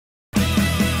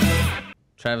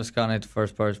Travis Scott ain't the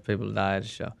first person people to die at a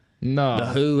show. No. The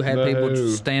Who had people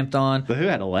stamped on. The Who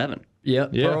had 11. Yep.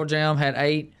 Yeah. Pearl Jam had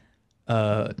 8.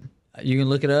 You can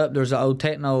look it up. There's an old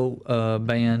techno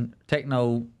band,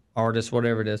 techno artist,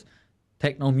 whatever it is,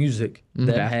 techno music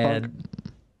that Daft had Punk?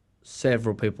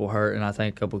 several people hurt and I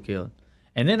think a couple killed.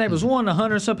 And then there was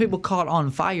 100 some people caught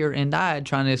on fire and died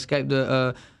trying to escape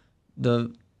the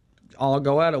all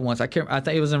go out at once. I think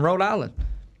it was in Rhode Island.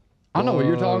 I know what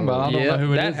you're talking about. I don't know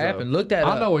who it is. That happened. Look that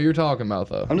up. I know what you're talking about,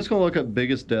 though. I'm just going to look up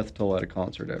biggest death toll at a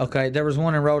concert ever. Okay, there was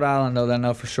one in Rhode Island though that I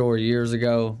know for sure years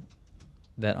ago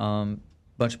that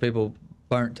bunch of people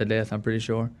burnt to death. I'm pretty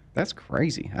sure. That's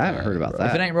crazy. I haven't heard about If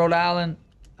that. it ain't Rhode Island,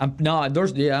 I'm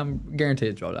guaranteed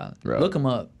it's Rhode Island. Right. Look them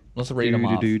up. Let's read them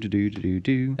off.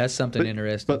 Do. That's something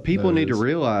interesting. But people need to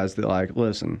realize that, like,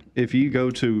 listen, if you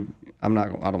go to, I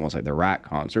don't want to say the right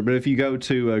concert, but if you go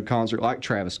to a concert like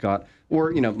Travis Scott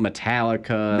or,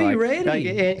 Metallica, Be like, ready. like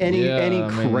any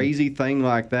crazy thing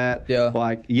like that,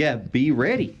 be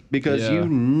ready because you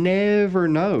never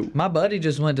know. My buddy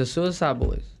just went to Suicide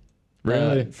Boys.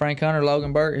 Really? Frank Hunter,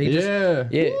 Logan Burke. He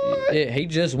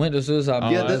just went to Suicide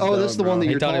Boys. That's the one that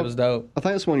He you're thought talking. it was dope. I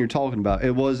think that's the one you're talking about.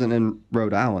 It wasn't in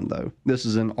Rhode Island though. This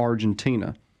is in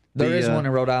Argentina. There is one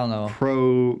in Rhode Island though.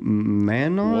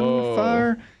 Cromanon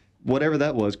fire, whatever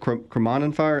that was.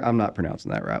 Cromanon fire. I'm not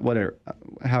pronouncing that right. Whatever,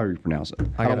 however you pronounce it.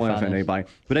 I don't want to offend anybody.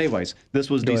 But anyways, this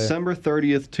was December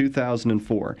 30th,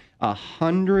 2004.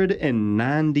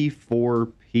 194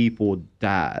 people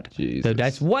died. Jesus. Dude,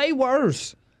 that's way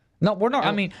worse. No, we're not.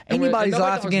 I mean, anybody's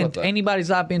life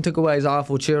being took away is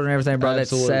awful. Children, everything, bro. That's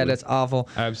sad. That's awful.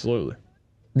 Absolutely.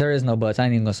 There is no buts. I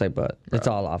ain't even gonna say but. It's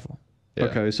all awful. Yeah.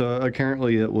 Okay, so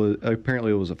apparently it was a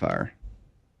fire.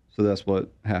 So that's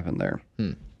what happened there.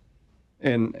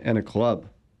 In a club.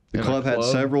 The club had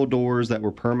several doors that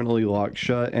were permanently locked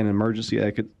shut, and emergency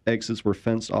exits were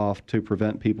fenced off to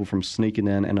prevent people from sneaking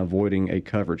in and avoiding a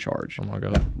cover charge. Oh my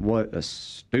God. What a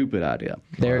stupid idea.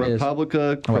 There it is.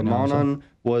 Republica Cromanon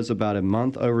was about a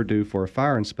month overdue for a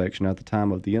fire inspection at the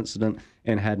time of the incident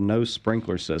and had no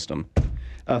sprinkler system.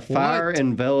 A fire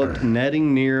enveloped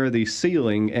netting near the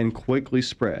ceiling and quickly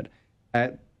spread.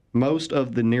 At most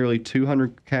of the nearly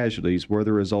 200 casualties were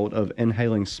the result of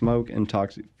inhaling smoke and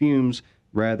toxic fumes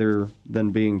rather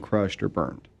than being crushed or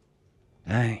burned.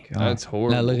 Dang. That's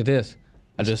horrible. Now look at this.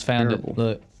 I just found terrible. it.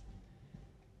 Look.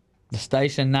 The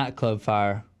Station nightclub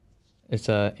fire. It's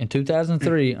in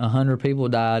 2003, 100 people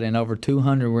died and over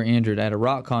 200 were injured at a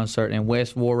rock concert in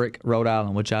West Warwick, Rhode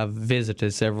Island, which I've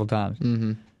visited several times.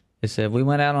 Mm-hmm. It said, we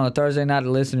went out on a Thursday night to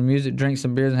listen to music, drink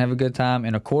some beers, and have a good time,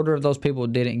 and a quarter of those people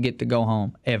didn't get to go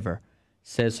home, ever,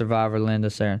 said survivor Linda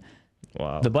Sarin.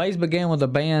 Wow. The blaze began with the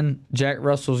band Jack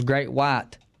Russell's Great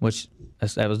White, which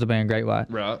that was the band Great White.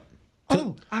 Right.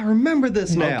 Oh, I remember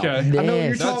this now. Okay. I know what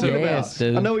you're talking about.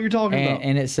 Dude. I know what you're talking about.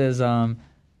 And it says,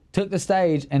 took the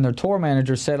stage, and their tour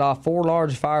manager set off 4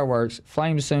 large fireworks.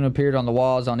 Flames soon appeared on the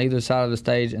walls on either side of the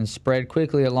stage and spread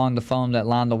quickly along the foam that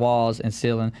lined the walls and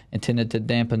ceiling, intended to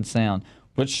dampen sound.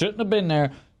 Which shouldn't have been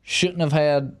there. Shouldn't have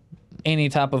had any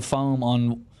type of foam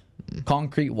on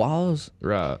concrete walls.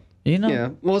 Right. You know? Yeah.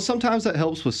 Well, sometimes that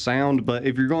helps with sound, but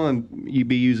if you're going, you'd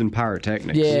be using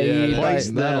pyrotechnics. Yeah, Place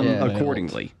them yeah.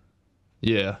 accordingly.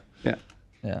 Yeah. Yeah.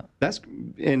 Yeah.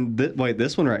 Wait,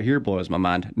 this one right here blows my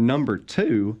mind. Number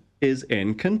 2 is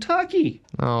in Kentucky.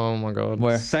 Oh my God.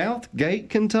 Where? Southgate,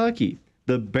 Kentucky.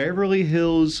 The Beverly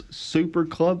Hills Super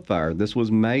Club Fire. This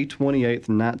was May 28th,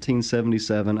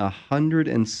 1977.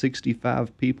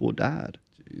 165 people died.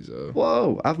 Jesus.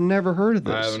 Whoa, I've never heard of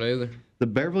this. I haven't either. The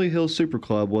Beverly Hills Super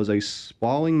Club was a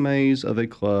sprawling maze of a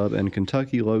club in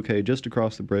Kentucky located just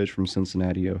across the bridge from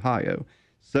Cincinnati, Ohio.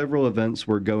 Several events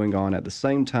were going on at the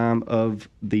same time of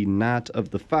the night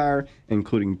of the fire,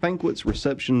 including banquets,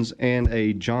 receptions, and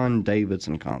a John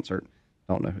Davidson concert.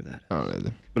 I don't know who that is. I don't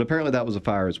either. But apparently that was a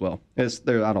fire as well. It's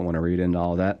there. I don't want to read into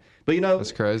all of that. But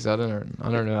That's crazy. I don't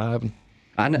know that happened.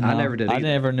 I never did either. I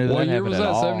never knew What that year was happened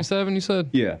at that? all. 77, you said?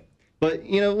 Yeah. But,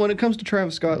 when it comes to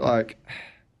Travis Scott, like,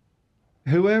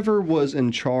 whoever was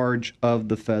in charge of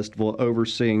the festival,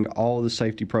 overseeing all the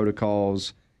safety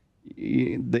protocols,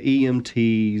 the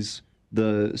EMTs,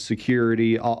 the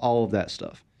security, all of that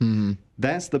stuff,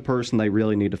 that's the person they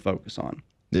really need to focus on.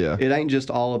 Yeah. It ain't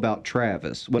just all about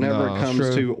Travis. Whenever it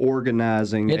comes to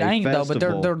organizing It a ain't festival,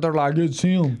 though, but they're like, it's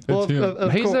him. well,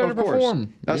 He's there to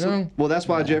perform. That's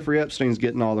why Jeffrey Epstein's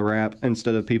getting all the rap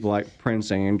instead of people like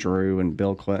Prince Andrew and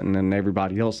Bill Clinton and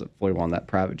everybody else that flew on that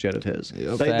private jet of his.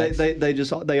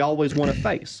 Yep. They always want a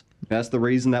face. That's the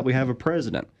reason that we have a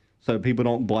president. so people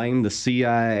don't blame the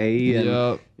CIA and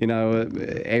Yep. you know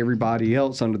everybody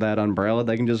else under that umbrella.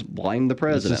 They can just blame the It's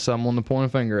president. just someone to point a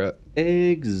finger at.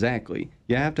 Exactly.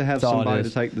 You have to have That's all it somebody to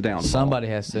is. take the downfall. Somebody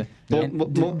has to. Well,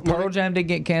 And well, Pearl Jam did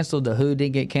get canceled. The Who did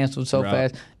get canceled so Right.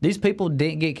 fast. These people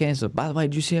didn't get canceled. By the way,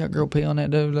 did you see that girl pee on that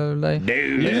dude the other day?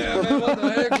 Dude. Yeah, man, what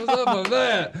the heck was up with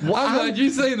that? I'm glad you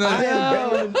seen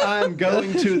that. I'm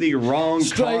going to the wrong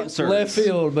Straight concert. left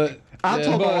field, but I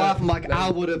told my but- wife, I'm like, I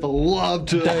would have loved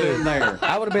to have been there.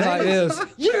 I would have been like this.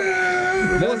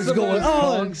 What is going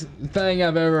on? Thing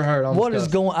I've ever heard. What is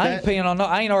going? I ain't That- peeing on no.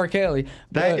 I ain't R. Kelly.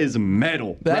 That but is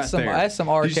metal. That's right some- there. that's some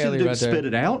R. Did you see Kelly the dude right there. spit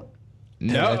it out?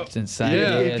 No. That's insane.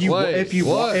 Yeah. Yes. If you Wait,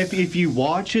 what? if you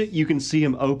watch it, you can see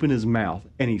him open his mouth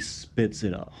and he spits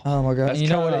it up. Oh my God! That's You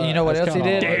know what? kinda- You know what that's else he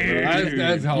kinda did? hard, bro.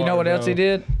 That's You know what hard, else he bro.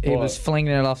 did? He What? was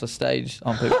flinging it off the stage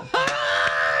on people.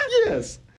 Yes.